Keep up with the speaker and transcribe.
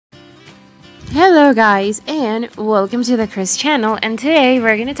Hello guys, and welcome to the Cris channel, and today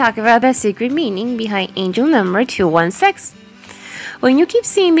we're going to talk about the secret meaning behind angel number 216. When you keep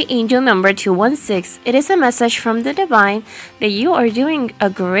seeing the angel number 216, it is a message from the divine that you are doing a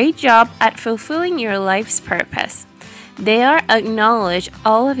great job at fulfilling your life's purpose. They are acknowledge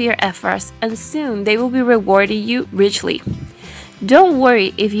all of your efforts, and soon they will be rewarding you richly. Don't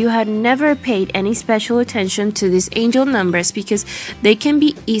worry if you had never paid any special attention to these angel numbers, because they can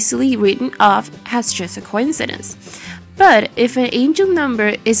be easily written off as just a coincidence. But if an angel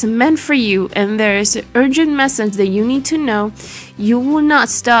number is meant for you and there is an urgent message that you need to know, you will not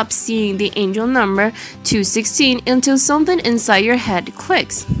stop seeing the angel number 216 until something inside your head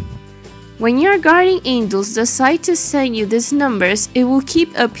clicks. When your guardian angels decide to send you these numbers, it will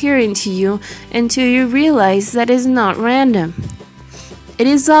keep appearing to you until you realize that it's not random. It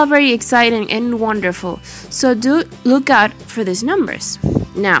is all very exciting and wonderful, so do look out for these numbers.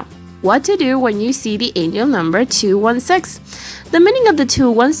 Now, what to do when you see the angel number 216? The meaning of the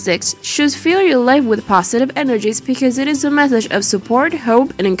 216 should fill your life with positive energies, because it is a message of support,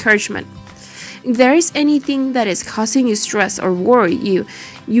 hope, and encouragement. If there is anything that is causing you stress or worry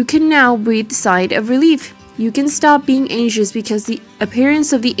you can now breathe a sigh of relief. You can stop being anxious, because the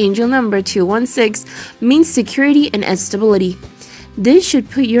appearance of the angel number 216 means security and stability. This should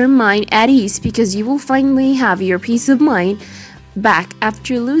put your mind at ease, because you will finally have your peace of mind back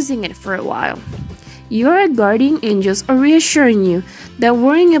after losing it for a while. Your guardian angels are reassuring you that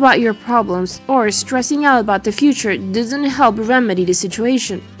worrying about your problems or stressing out about the future doesn't help remedy the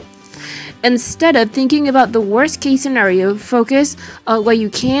situation. Instead of thinking about the worst case scenario, focus on what you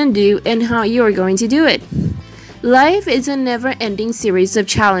can do and how you are going to do it. Life is a never-ending series of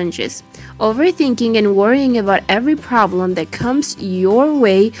challenges. Overthinking and worrying about every problem that comes your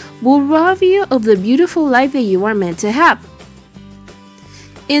way will rob you of the beautiful life that you are meant to have.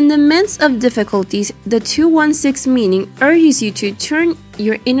 In the midst of difficulties, the 216 meaning urges you to turn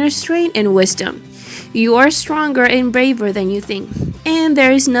your inner strength and wisdom. You are stronger and braver than you think, and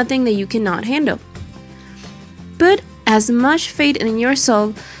there is nothing that you cannot handle. Put as much faith in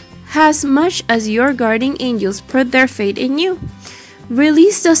yourself as much as your guardian angels put their faith in you.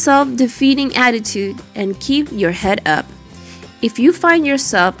 Release the self-defeating attitude and keep your head up. If you find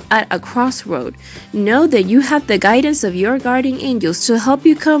yourself at a crossroad, know that you have the guidance of your guardian angels to help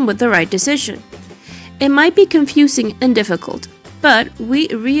you come with the right decision. It might be confusing and difficult, but we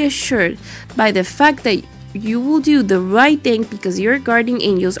are reassured by the fact that you will do the right thing, because your guardian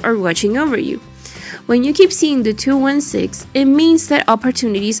angels are watching over you. When you keep seeing the 216, it means that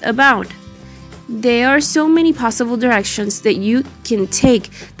opportunities abound. There are so many possible directions that you can take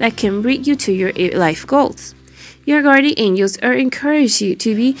that can bring you to your life goals. Your guardian angels are encouraging you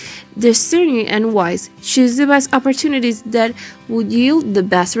to be discerning and wise. Choose the best opportunities that will yield the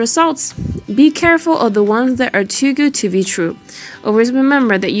best results. Be careful of the ones that are too good to be true. Always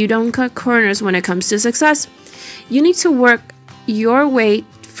remember that you don't cut corners when it comes to success. You need to work your way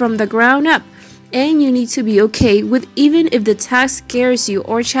from the ground up, and you need to be okay with even if the task scares you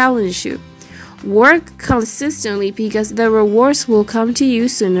or challenges you. Work consistently, because the rewards will come to you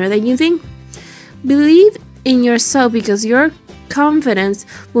sooner than you think. Believe in yourself, because your confidence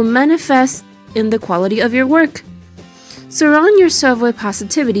will manifest in the quality of your work. Surround yourself with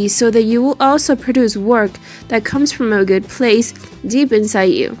positivity so that you will also produce work that comes from a good place deep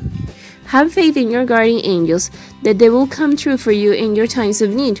inside you. Have faith in your guardian angels that they will come true for you in your times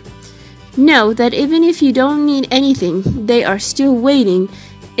of need. Know that even if you don't need anything, they are still waiting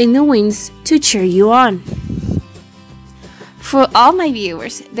in the wings to cheer you on. For all my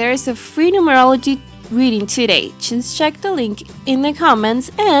viewers, there is a free numerology reading today. Just check the link in the comments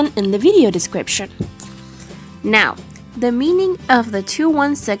and in the video description. Now, the meaning of the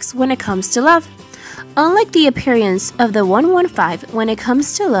 216 when it comes to love. Unlike the appearance of the 115, when it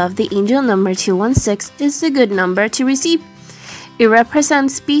comes to love, the angel number 216 is a good number to receive. It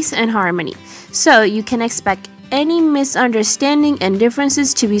represents peace and harmony, so you can expect any misunderstanding and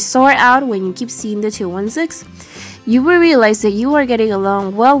differences to be sorted out when you keep seeing the 216. You will realize that you are getting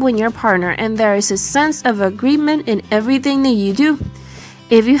along well with your partner, and there is a sense of agreement in everything that you do.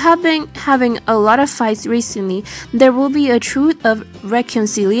 If you have been having a lot of fights recently, there will be a truth of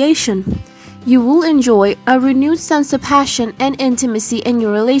reconciliation. You will enjoy a renewed sense of passion and intimacy in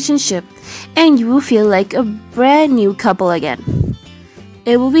your relationship, and you will feel like a brand new couple again.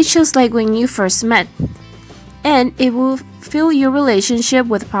 It will be just like when you first met, and it will fill your relationship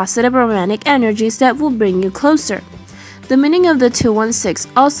with positive romantic energies that will bring you closer. The meaning of the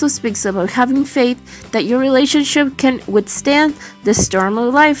 216 also speaks about having faith that your relationship can withstand the storm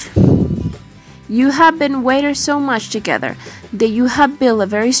of life. You have been waiting so much together that you have built a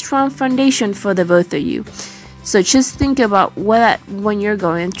very strong foundation for the both of you. So just think about that when you're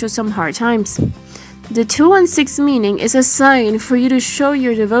going through some hard times. The 216 meaning is a sign for you to show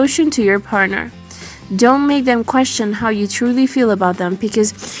your devotion to your partner. Don't make them question how you truly feel about them,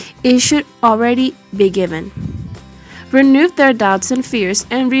 because it should already be given. Remove their doubts and fears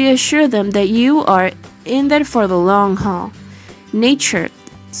and reassure them that you are in there for the long haul. Nurture it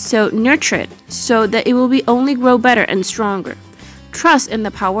so that it will only grow better and stronger. Trust in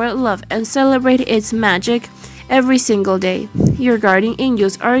the power of love and celebrate its magic every single day. Your guardian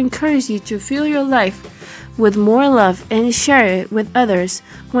angels are encouraging you to fill your life with more love and share it with others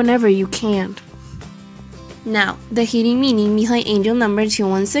whenever you can. Now, the hidden meaning behind angel number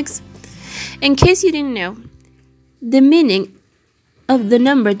 216. In case you didn't know, the meaning of the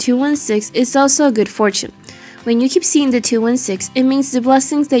number 216 is also good fortune. When you keep seeing the 216, it means the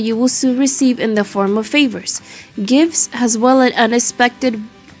blessings that you will soon receive in the form of favors, gifts, as well as unexpected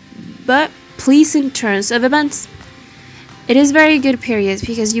but pleasing turns of events. It is very good period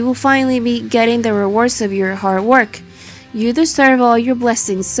because you will finally be getting the rewards of your hard work. You deserve all your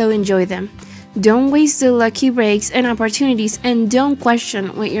blessings, so enjoy them. Don't waste the lucky breaks and opportunities, and don't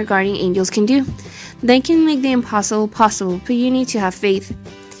question what your guardian angels can do. They can make the impossible possible, but you need to have faith.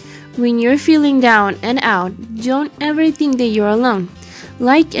 When you're feeling down and out, don't ever think that you're alone.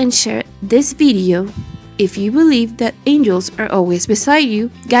 Like and share this video if you believe that angels are always beside you,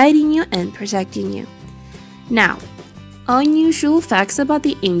 guiding you and protecting you. Now, unusual facts about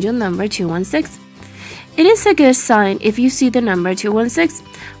the angel number 216. It is a good sign if you see the number 216.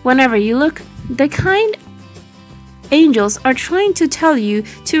 Whenever you look, the kind angels are trying to tell you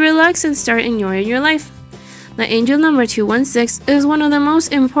to relax and start enjoying your life. The angel number 216 is one of the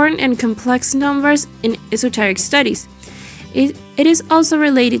most important and complex numbers in esoteric studies. It is also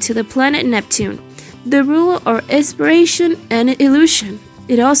related to the planet Neptune, the ruler of inspiration and illusion.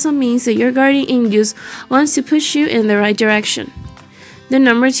 It also means that your guardian angels wants to push you in the right direction. The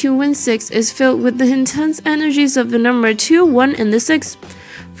number 216 is filled with the intense energies of the number 2, 1, and the 6.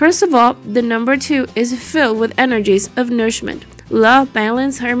 First of all, the number 2 is filled with energies of nourishment, love,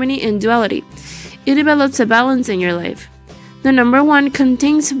 balance, harmony, and duality. It develops a balance in your life. The number 1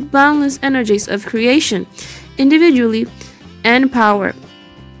 contains boundless energies of creation, individually, and power.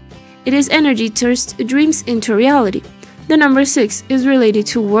 It is energy turns dreams into reality. The number 6 is related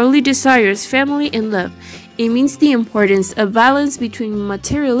to worldly desires, family, and love. It means the importance of balance between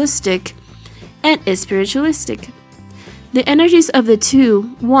materialistic and spiritualistic. The energies of the 2,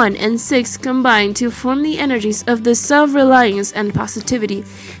 1, and 6 combine to form the energies of the self-reliance and positivity.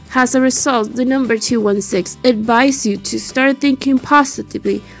 As a result, the number 216 advises you to start thinking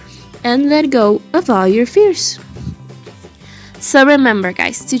positively and let go of all your fears. So remember,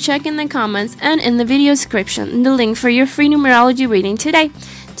 guys, to check in the comments and in the video description the link for your free numerology reading today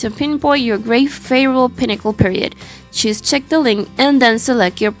to pinpoint your great favorable pinnacle period. Just check the link and then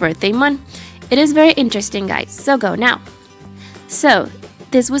select your birthday month. It is very interesting, guys, so go now. So,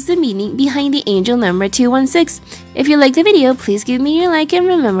 this was the meaning behind the angel number 216. If you liked the video, please give me your like and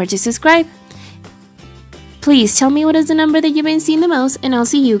remember to subscribe. Please tell me what is the number that you've been seeing the most, and I'll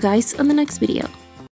see you guys on the next video.